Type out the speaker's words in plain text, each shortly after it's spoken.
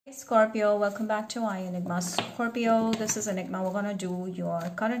Scorpio, welcome back to iEnigma. Scorpio, this is Enigma. We're gonna do your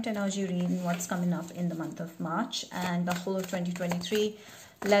current energy reading, what's coming up in the month of March and the whole of 2023.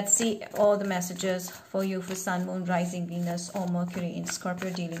 Let's see all the messages for you for Sun, Moon, Rising, Venus or Mercury in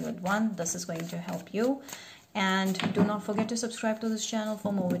Scorpio dealing with one. This is going to help you. And do not forget to subscribe to this channel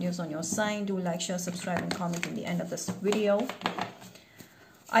for more videos on your sign. Do like, share, subscribe and comment in the end of this video.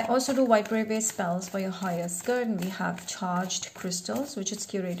 I also do vibratory spells for your highest good, and we have charged crystals, which is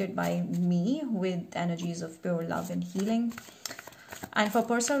curated by me with energies of pure love and healing. And for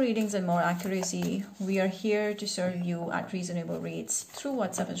personal readings and more accuracy, we are here to serve you at reasonable rates through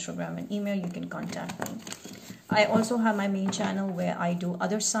WhatsApp, Instagram, and email. You can contact me. I also have my main channel where I do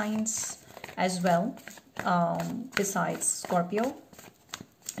other signs as well, besides Scorpio.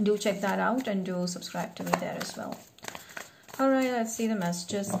 Do check that out and do subscribe to me there as well. Alright, let's see the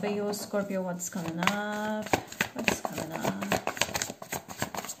messages for you, Scorpio. What's coming up? What's coming up?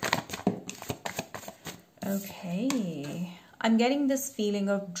 Okay. I'm getting this feeling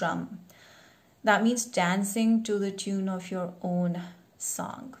of drum. That means dancing to the tune of your own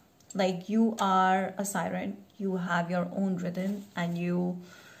song. Like you are a siren, you have your own rhythm and you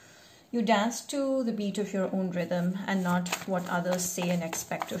dance to the beat of your own rhythm and not what others say and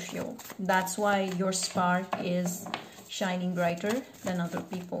expect of you. That's why your spark is shining brighter than other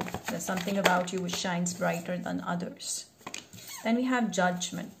people. There's something about you which shines brighter than others. Then we have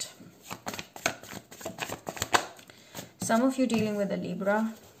judgment. Some of you dealing with a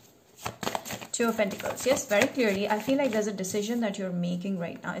Libra. Two of Pentacles. Yes, very clearly, I feel like there's a decision that you're making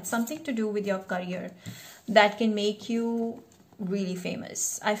right now. It's something to do with your career that can make you really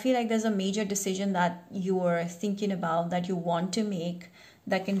famous. I feel like there's a major decision that you're thinking about, that you want to make,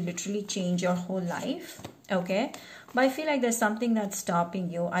 that can literally change your whole life. Okay, but I feel like there's something that's stopping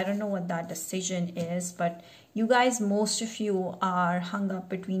you. I don't know what that decision is, but you guys, most of you are hung up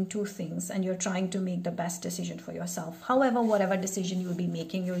between two things and you're trying to make the best decision for yourself. However, whatever decision you'll be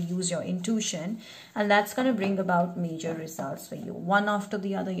making, you'll use your intuition and that's going to bring about major results for you. One after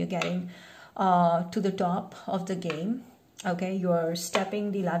the other, you're getting to the top of the game. Okay, you're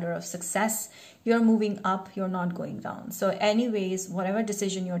stepping the ladder of success. You're moving up, you're not going down. So anyways, whatever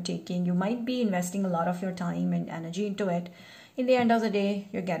decision you're taking, you might be investing a lot of your time and energy into it. In the end of the day,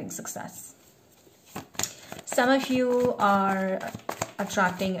 you're getting success. Some of you are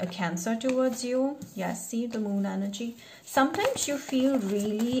attracting a Cancer towards you. Yes, see the moon energy. Sometimes you feel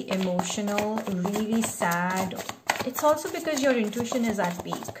really emotional, really sad. It's also because your intuition is at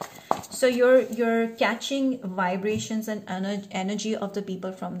peak. So you're catching vibrations and energy of the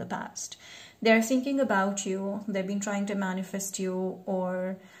people from the past. They're thinking about you. They've been trying to manifest you,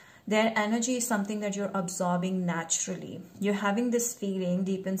 or their energy is something that you're absorbing naturally. You're having this feeling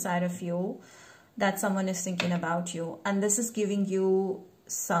deep inside of you that someone is thinking about you. And this is giving you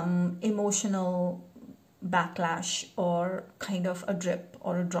some emotional backlash or kind of a drip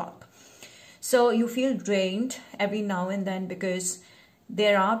or a drop. So you feel drained every now and then because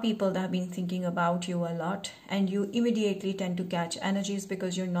there are people that have been thinking about you a lot and you immediately tend to catch energies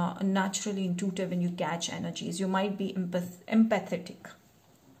because you're not naturally intuitive and you catch energies. You might be empathic,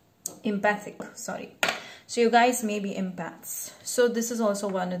 sorry. So you guys may be empaths. So this is also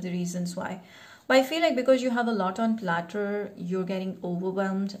one of the reasons why. But I feel like because you have a lot on platter, you're getting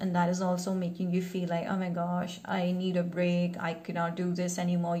overwhelmed and that is also making you feel like, oh my gosh, I need a break. I cannot do this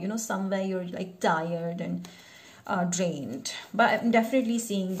anymore. You know, somewhere you're like tired and drained. But I'm definitely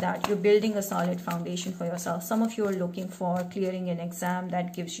seeing that you're building a solid foundation for yourself. Some of you are looking for clearing an exam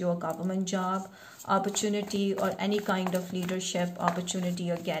that gives you a government job opportunity or any kind of leadership opportunity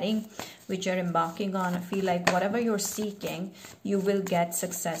you're getting, which you're embarking on. I feel like whatever you're seeking, you will get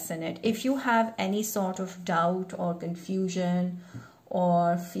success in it. If you have any sort of doubt or confusion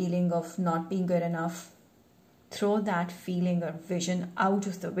or feeling of not being good enough, throw that feeling or vision out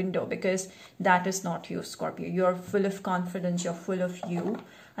of the window because that is not you, Scorpio. You're full of confidence, you're full of you,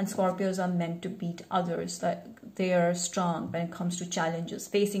 and Scorpios are meant to beat others. That they are strong when it comes to challenges,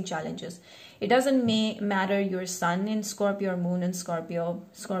 facing challenges. It doesn't matter your sun in Scorpio or moon in Scorpio,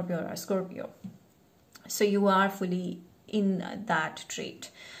 Scorpio or Scorpio. So you are fully in that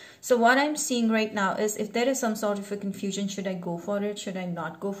trait. So what I'm seeing right now is if there is some sort of a confusion, should I go for it? Should I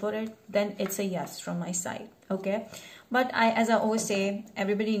not go for it? Then it's a yes from my side. Okay. But as I always say,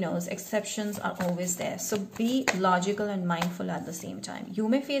 everybody knows exceptions are always there. So be logical and mindful at the same time. You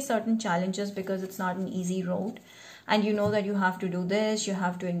may face certain challenges because it's not an easy road. And you know that you have to do this, you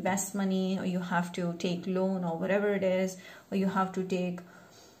have to invest money, or you have to take loan or whatever it is, or you have to take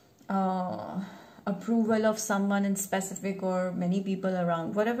approval of someone in specific or many people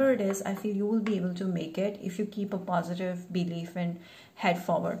around, whatever it is, I feel you will be able to make it if you keep a positive belief in head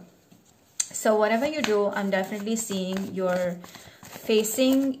forward. So whatever you do, I'm definitely seeing you're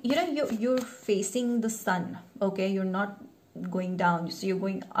facing, you're facing the sun, okay? You're not going down, so you're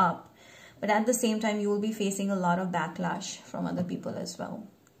going up. But at the same time, you will be facing a lot of backlash from other people as well.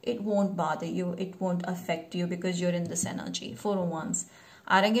 It won't bother you. It won't affect you because you're in this energy. 401s.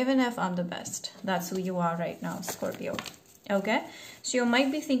 I don't give an F, I'm the best. That's who you are right now, Scorpio. Okay? So you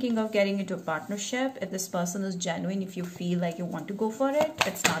might be thinking of getting into a partnership. If this person is genuine, if you feel like you want to go for it,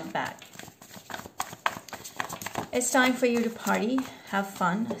 it's not bad. It's time for you to party, have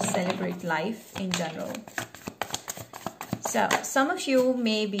fun, celebrate life in general. So some of you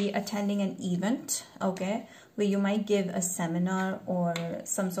may be attending an event, okay, where you might give a seminar or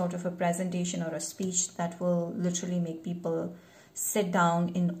some sort of a presentation or a speech that will literally make people sit down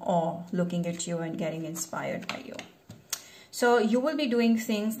in awe looking at you and getting inspired by you. So you will be doing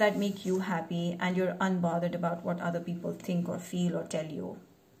things that make you happy and you're unbothered about what other people think or feel or tell you.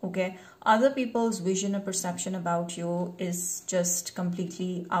 Okay, other people's vision or perception about you is just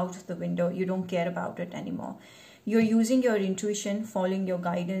completely out the window. You don't care about it anymore. You're using your intuition, following your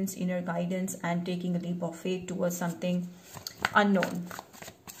guidance, inner guidance, and taking a leap of faith towards something unknown.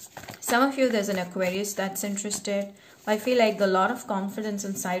 Some of you, there's an Aquarius that's interested. I feel like a lot of confidence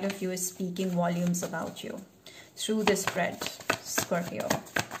inside of you is speaking volumes about you through this spread, Scorpio.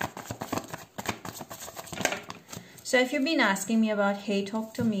 So if you've been asking me about, hey,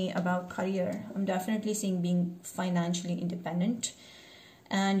 talk to me about career, I'm definitely seeing being financially independent,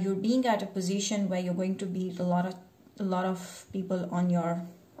 and you're being at a position where you're going to beat a lot of people on your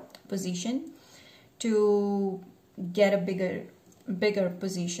position to get a bigger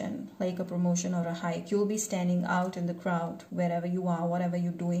position, like a promotion or a hike. You'll be standing out in the crowd wherever you are, whatever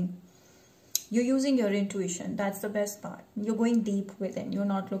you're doing. You're using your intuition. That's the best part. You're going deep within. You're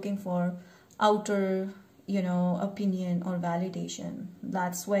not looking for outer opinion or validation.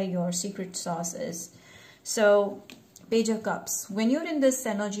 That's where your secret sauce is. So Page of Cups, when you're in this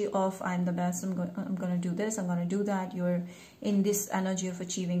energy of I'm the best, I'm going to do this, I'm going to do that, you're in this energy of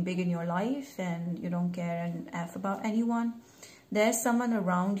achieving big in your life and you don't care an F about anyone, there's someone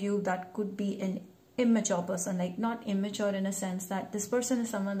around you that could be an immature person, like not immature in a sense that this person is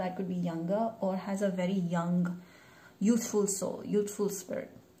someone that could be younger or has a very young, youthful soul, youthful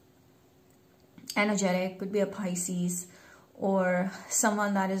spirit. Energetic, could be a Pisces, or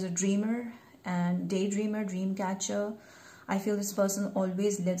someone that is a dreamer and daydreamer, dream catcher. I feel this person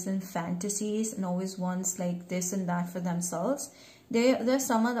always lives in fantasies and always wants like this and that for themselves. They're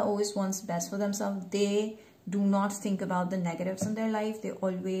someone that always wants best for themselves. They do not think about the negatives in their life. They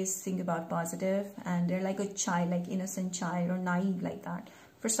always think about positive, and they're like a child, like innocent child or naive like that.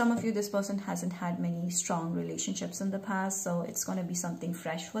 For some of you, this person hasn't had many strong relationships in the past, so it's going to be something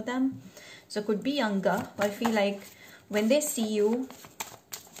fresh for them. So it could be younger, but I feel like when they see you,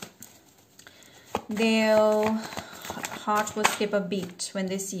 their heart will skip a beat when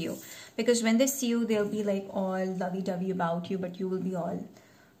they see you. Because when they see you, they'll be like all lovey-dovey about you, but you will be all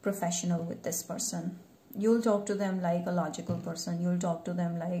professional with this person. You'll talk to them like a logical person. You'll talk to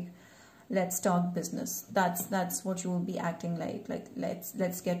them like, let's talk business. That's what you will be acting like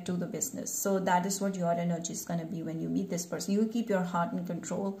let's get to the business. So that is what your energy is going to be when you meet this person. You'll keep your heart in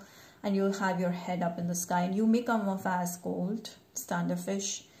control and you'll have your head up in the sky, and you may come off as cold,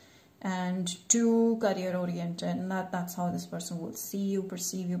 standoffish, and too career oriented, and that's how this person will see you,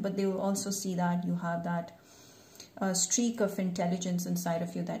 perceive you. But they will also see that you have that streak of intelligence inside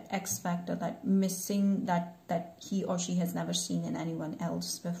of you, that X factor, that missing, that he or she has never seen in anyone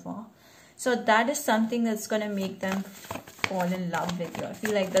else before. So that is something that's going to make them fall in love with you. I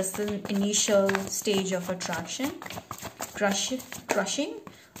feel like that's the initial stage of attraction. Crushing.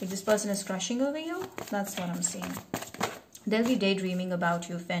 Like this person is crushing over you. That's what I'm seeing. They'll be daydreaming about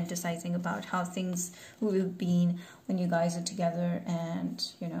you, fantasizing about how things will have been when you guys are together and,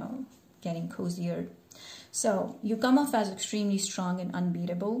 getting cozier. So you come off as extremely strong and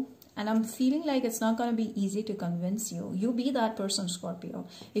unbeatable. And I'm feeling like it's not going to be easy to convince you. You be that person, Scorpio.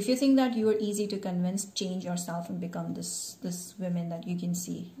 If you think that you are easy to convince, change yourself and become this woman that you can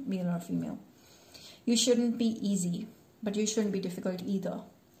see, male or female. You shouldn't be easy, but you shouldn't be difficult either.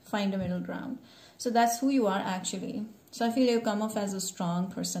 Find a middle ground. So that's who you are actually. So I feel you come off as a strong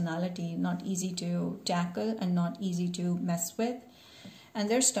personality, not easy to tackle and not easy to mess with. And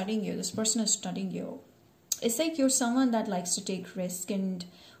they're studying you. This person is studying you. It's like you're someone that likes to take risk, and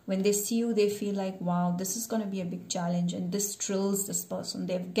when they see you, they feel like, wow, this is going to be a big challenge, and this thrills this person.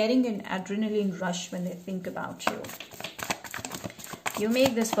 They're getting an adrenaline rush when they think about you. You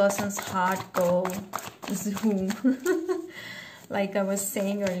make this person's heart go zoom. Like I was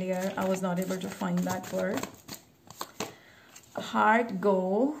saying earlier, I was not able to find that word. Heart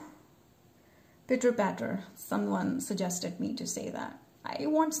go pitter patter. Someone suggested me to say that. I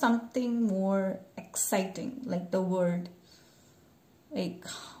want something more exciting, like the word, like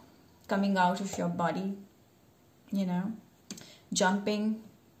coming out of your body, you know, jumping,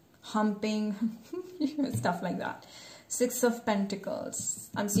 humping, stuff like that. Six of Pentacles.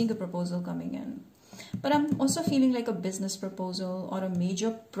 I'm seeing a proposal coming in. But I'm also feeling like a business proposal or a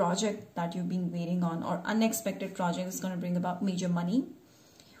major project that you've been waiting on, or unexpected project is going to bring about major money.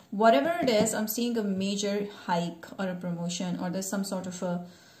 Whatever it is, I'm seeing a major hike or a promotion, or there's some sort of a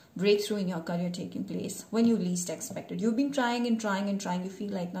breakthrough in your career taking place when you least expected. You've been trying and trying and trying. You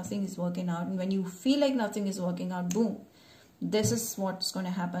feel like nothing is working out. And when you feel like nothing is working out, boom, this is what's going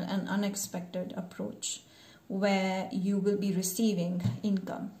to happen. An unexpected approach where you will be receiving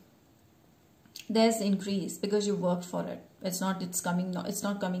income. There's increase because you worked for it. It's not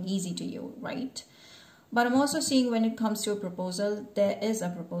coming easy to you, right? But I'm also seeing when it comes to a proposal, there is a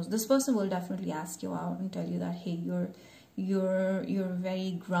proposal. This person will definitely ask you out and tell you that, hey, you're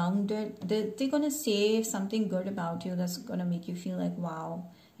very grounded. They're gonna say something good about you that's gonna make you feel like, wow,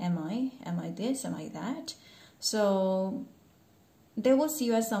 am I this, am I that? So they will see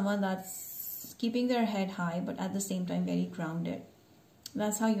you as someone that's keeping their head high, but at the same time very grounded.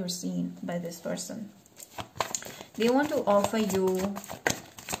 That's how you're seen by this person. They want to offer you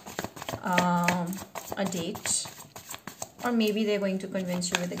a date, or maybe they're going to convince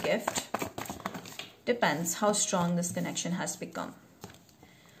you with a gift. Depends how strong this connection has become.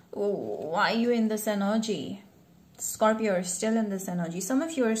 Oh, why are you in this energy? Scorpio are still in this energy. Some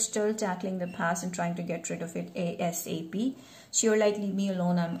of you are still tackling the past and trying to get rid of it ASAP. So you're like, leave me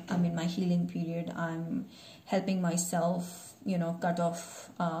alone. I'm in my healing period. I'm helping myself, you know, cut off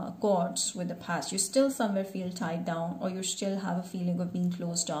cords with the past. You still somewhere feel tied down, or you still have a feeling of being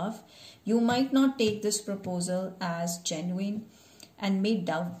closed off. You might not take this proposal as genuine and may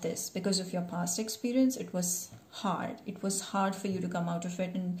doubt this because of your past experience. It was hard. It was hard for you to come out of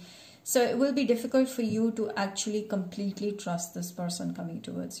it, and so it will be difficult for you to actually completely trust this person coming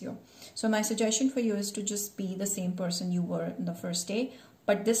towards you. So my suggestion for you is to just be the same person you were in the first day,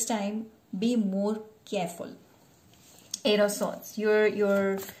 but this time be more careful. Eight of Swords.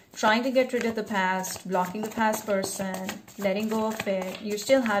 You're trying to get rid of the past, blocking the past person, letting go of it. You're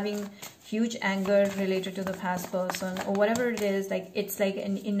still having huge anger related to the past person, or whatever it is. Like, it's like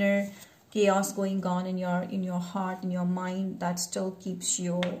an inner chaos going on in your heart, in your mind, that still keeps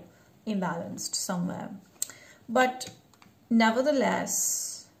you imbalanced somewhere. But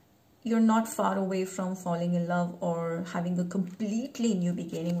nevertheless, you're not far away from falling in love or having a completely new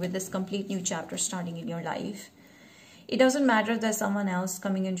beginning with this complete new chapter starting in your life. It doesn't matter if there's someone else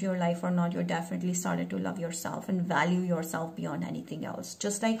coming into your life or not. You're definitely started to love yourself and value yourself beyond anything else.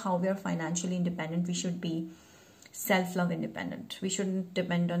 Just like how we are financially independent, we should be self-love independent. We shouldn't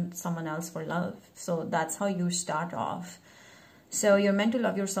depend on someone else for love. So that's how you start off. So you're meant to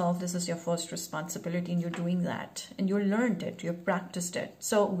love yourself. This is your first responsibility, and you're doing that. And you learned it. You practiced it.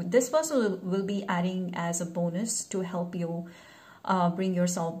 So this person will be adding as a bonus to help you bring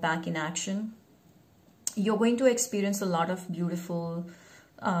yourself back in action. You're going to experience a lot of beautiful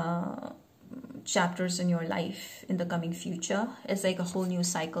chapters in your life in the coming future. It's like a whole new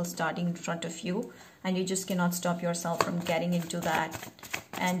cycle starting in front of you, and you just cannot stop yourself from getting into that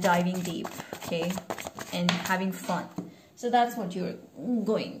and diving deep, okay, and having fun. So that's what you're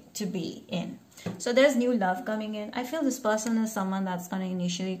going to be in. So there's new love coming in. I feel this person is someone that's going to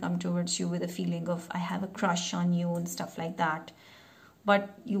initially come towards you with a feeling of, I have a crush on you and stuff like that. But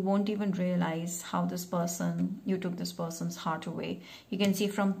you won't even realize how this person, you took this person's heart away. You can see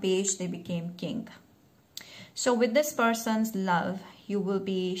from page, they became king. So with this person's love, you will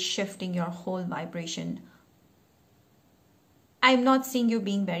be shifting your whole vibration. I'm not seeing you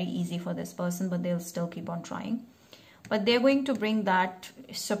being very easy for this person, but they'll still keep on trying. But they're going to bring that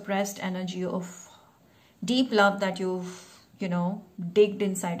suppressed energy of deep love that you've, you know, digged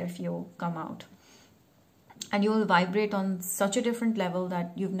inside of you come out. And you will vibrate on such a different level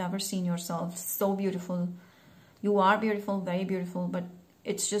that you've never seen yourself. So beautiful. You are beautiful, very beautiful, but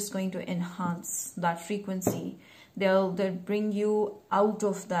it's just going to enhance that frequency. They'll bring you out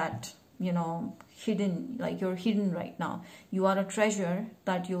of that, you know, hidden, like you're hidden right now. You are a treasure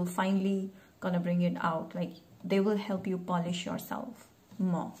that you'll finally gonna bring it out. Like, they will help you polish yourself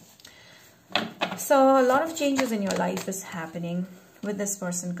more. So a lot of changes in your life is happening with this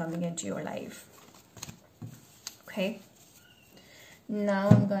person coming into your life. Okay, now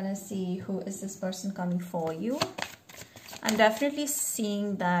I'm gonna see who is this person coming for you. I'm definitely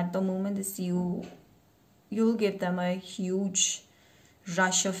seeing that the moment they see you, you'll give them a huge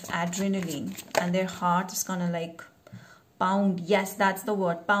rush of adrenaline, and their heart is gonna like pound. Yes, that's the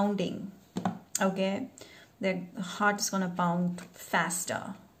word, pounding. Okay, their heart is gonna pound faster,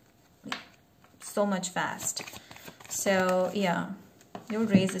 so much fast. So yeah,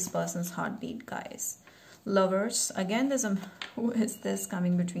 you'll raise this person's heartbeat, guys. Lovers, again, there's a who is this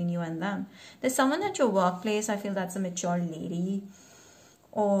coming between you and them? There's someone at your workplace. I feel that's a mature lady,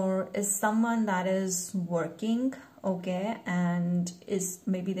 or is someone that is working, okay, and is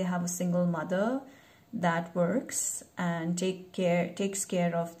maybe they have a single mother that works and takes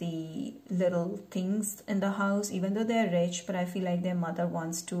care of the little things in the house, even though they're rich. But I feel like their mother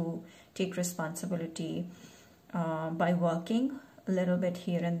wants to take responsibility by working a little bit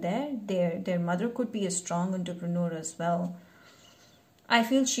here and there. Their mother could be a strong entrepreneur as well. I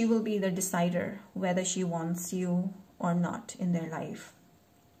feel she will be the decider whether she wants you or not in their life.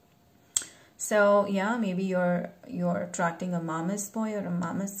 So yeah, maybe you're attracting a mama's boy or a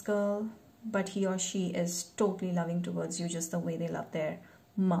mama's girl, but he or she is totally loving towards you just the way they love their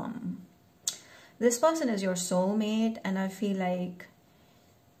mom. This person is your soulmate, and I feel like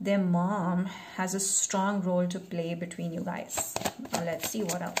their mom has a strong role to play between you guys. Now let's see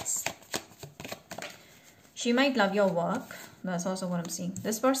what else. She might love your work. That's also what I'm seeing.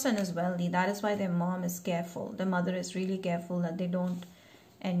 This person is wealthy. That is why their mom is careful. The mother is really careful that they don't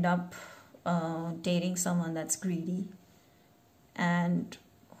end up dating someone that's greedy and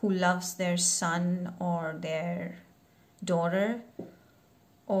who loves their son or their daughter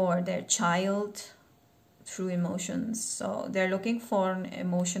or their child through emotions. So they're looking for an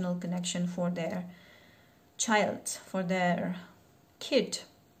emotional connection for their child, for their kid.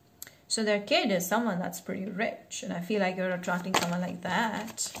 So their kid is someone that's pretty rich, and I feel like you're attracting someone like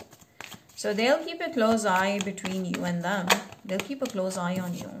that. So they'll keep a close eye between you and them. They'll keep a close eye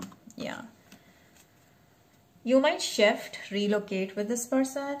on you. Yeah. You might shift, relocate with this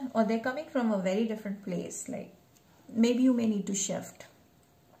person, or they're coming from a very different place. Like maybe you may need to shift,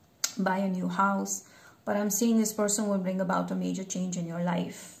 buy a new house, but I'm seeing this person will bring about a major change in your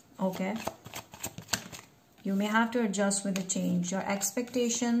life. Okay. You may have to adjust with the change. Your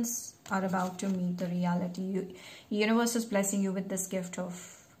expectations are about to meet the reality. Universe is blessing you with this gift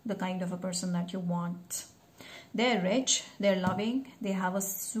of the kind of a person that you want. They're rich, they're loving, they have a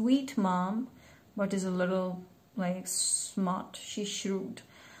sweet mom, but is a little like smart. She's shrewd.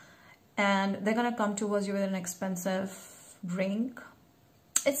 And they're gonna come towards you with an expensive ring.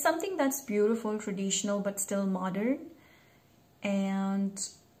 It's something that's beautiful, traditional, but still modern. And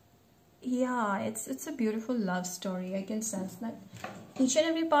yeah, it's a beautiful love story. I can sense that each and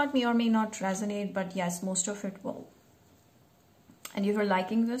every part may or may not resonate, but yes, most of it will. And if you're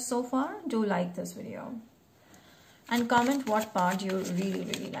liking this so far, do like this video and comment what part you really,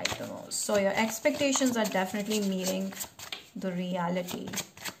 really like the most. So your expectations are definitely meeting the reality.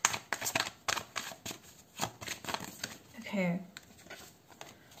 Okay.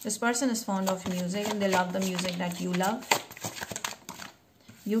 This person is fond of music and they love the music that you love.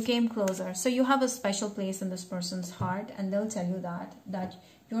 You came closer. So you have a special place in this person's heart, and they'll tell you that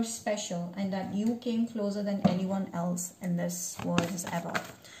you're special and that you came closer than anyone else in this world has ever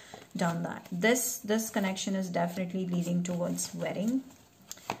done that. This connection is definitely leading towards wedding.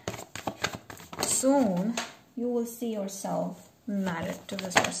 Soon you will see yourself married to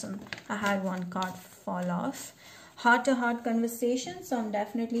this person. I had one card fall off. Heart-to-heart conversation. So I'm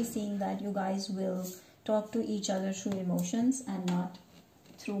definitely seeing that you guys will talk to each other through emotions and not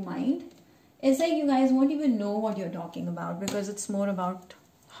through mind. It's like you guys won't even know what you're talking about because it's more about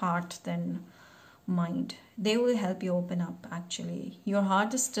heart than mind. They will help you open up. Actually, your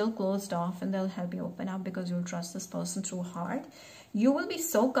heart is still closed off, and they'll help you open up because you'll trust this person through heart. You will be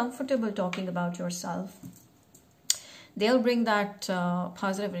so comfortable talking about yourself. They'll bring that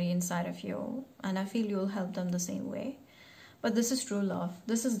positivity inside of you, and I feel you'll help them the same way. But this is true love.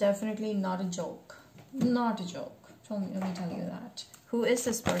 This is definitely not a joke. Not a joke. Let me tell you that. Who is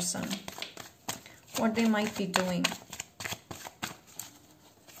this person? What they might be doing.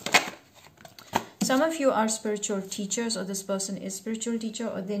 Some of you are spiritual teachers, or this person is spiritual teacher,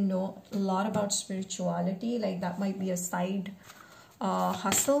 or they know a lot about spirituality. Like that might be a side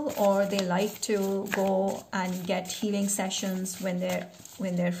hustle, or they like to go and get healing sessions when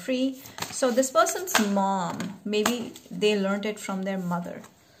they're free. So this person's mom, maybe they learned it from their mother.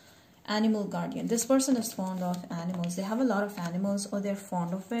 Animal guardian. This person is fond of animals. They have a lot of animals, or they're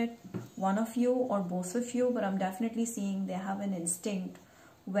fond of it. One of you or both of you, but I'm definitely seeing they have an instinct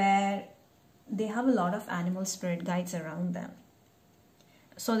where they have a lot of animal spirit guides around them.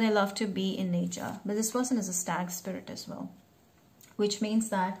 So they love to be in nature. But this person is a stag spirit as well, which means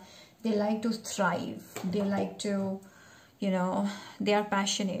that they like to thrive. They like to, they are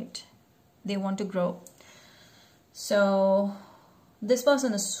passionate. They want to grow. So this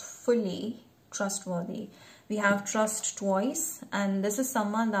person is fully trustworthy. We have trust twice, and this is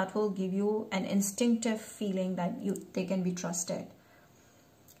someone that will give you an instinctive feeling that they can be trusted.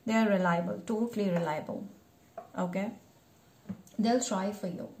 They are reliable, totally reliable. Okay, they'll try for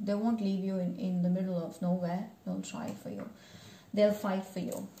you. They won't leave you in the middle of nowhere. They'll try for you. They'll fight for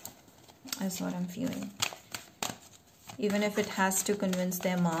you. That's what I'm feeling. Even if it has to convince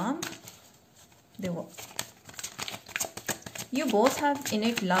their mom, they will. You both have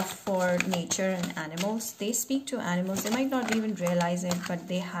innate love for nature and animals. They speak to animals. They might not even realize it, but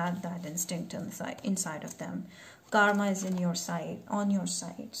they have that instinct inside of them. Karma is in your side, on your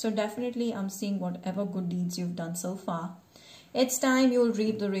side. So definitely I'm seeing whatever good deeds you've done so far, it's time you'll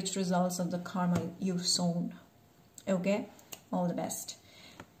reap the rich results of the karma you've sown. Okay? All the best.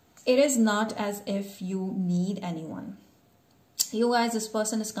 It is not as if you need anyone. You guys, this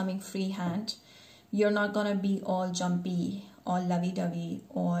person is coming freehand. You're not gonna be all jumpy, all lovey-dovey,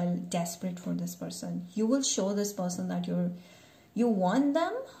 all desperate for this person. You will show this person that you want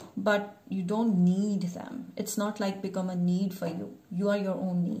them, but you don't need them. It's not like become a need for you. You are your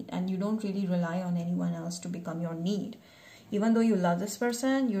own need, and you don't really rely on anyone else to become your need. Even though you love this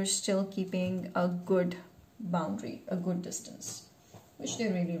person, you're still keeping a good boundary, a good distance, which they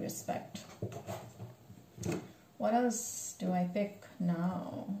really respect. What else do I pick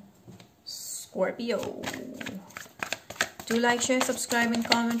now? Scorpio. Do like, share, subscribe, and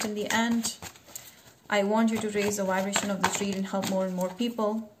comment in the end. I want you to raise the vibration of this read and help more and more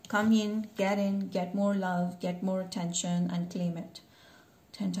people. Come in, get more love, get more attention, and claim it.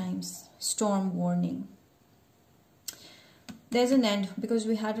 10 times. Storm warning. There's an end because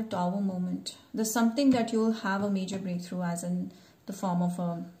we had a Tower moment. There's something that you'll have a major breakthrough, as in the form of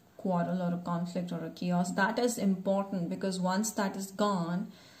a quarrel or a conflict or a chaos. That is important because once that is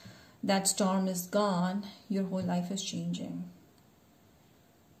gone, that storm is gone, your whole life is changing.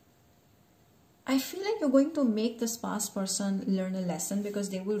 I feel like you're going to make this past person learn a lesson because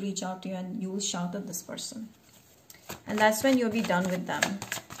they will reach out to you and you will shout at this person. And that's when you'll be done with them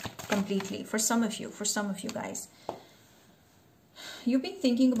completely. For some of you guys. You've been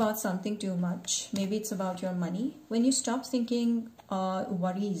thinking about something too much. Maybe it's about your money. When you stop thinking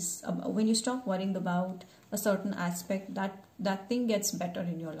worries, when you stop worrying about a certain aspect, that thing gets better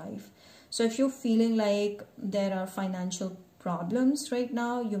in your life. So if you're feeling like there are financial problems right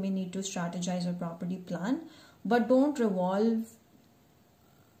now, you may need to strategize or properly plan, but don't revolve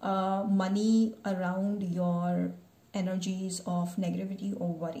money around your energies of negativity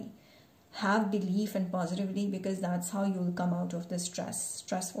or worry. Have belief and positivity, because that's how you'll come out of this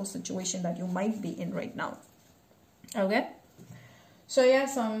stressful situation that you might be in right now. Okay? So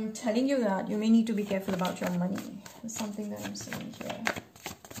yes, I'm telling you that you may need to be careful about your money. That's something that I'm saying here.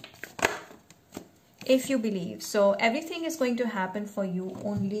 If you believe. So everything is going to happen for you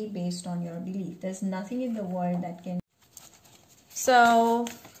only based on your belief. There's nothing in the world that can... So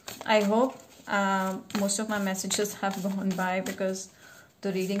I hope most of my messages have gone by because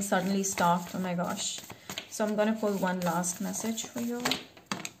the reading suddenly stopped. Oh my gosh. So I'm going to pull one last message for you.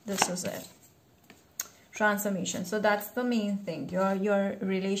 This is it. Transformation. So that's the main thing. Your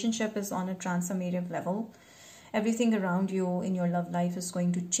relationship is on a transformative level. Everything around you in your love life is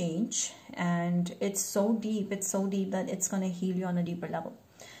going to change, and it's so deep that it's going to heal you on a deeper level.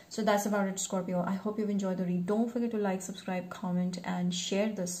 So that's about it, Scorpio. I hope you've enjoyed the read. Don't forget to like, subscribe, comment, and share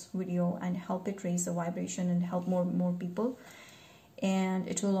this video and help it raise the vibration and help more people. And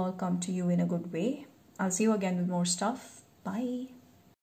it will all come to you in a good way. I'll see you again with more stuff. Bye.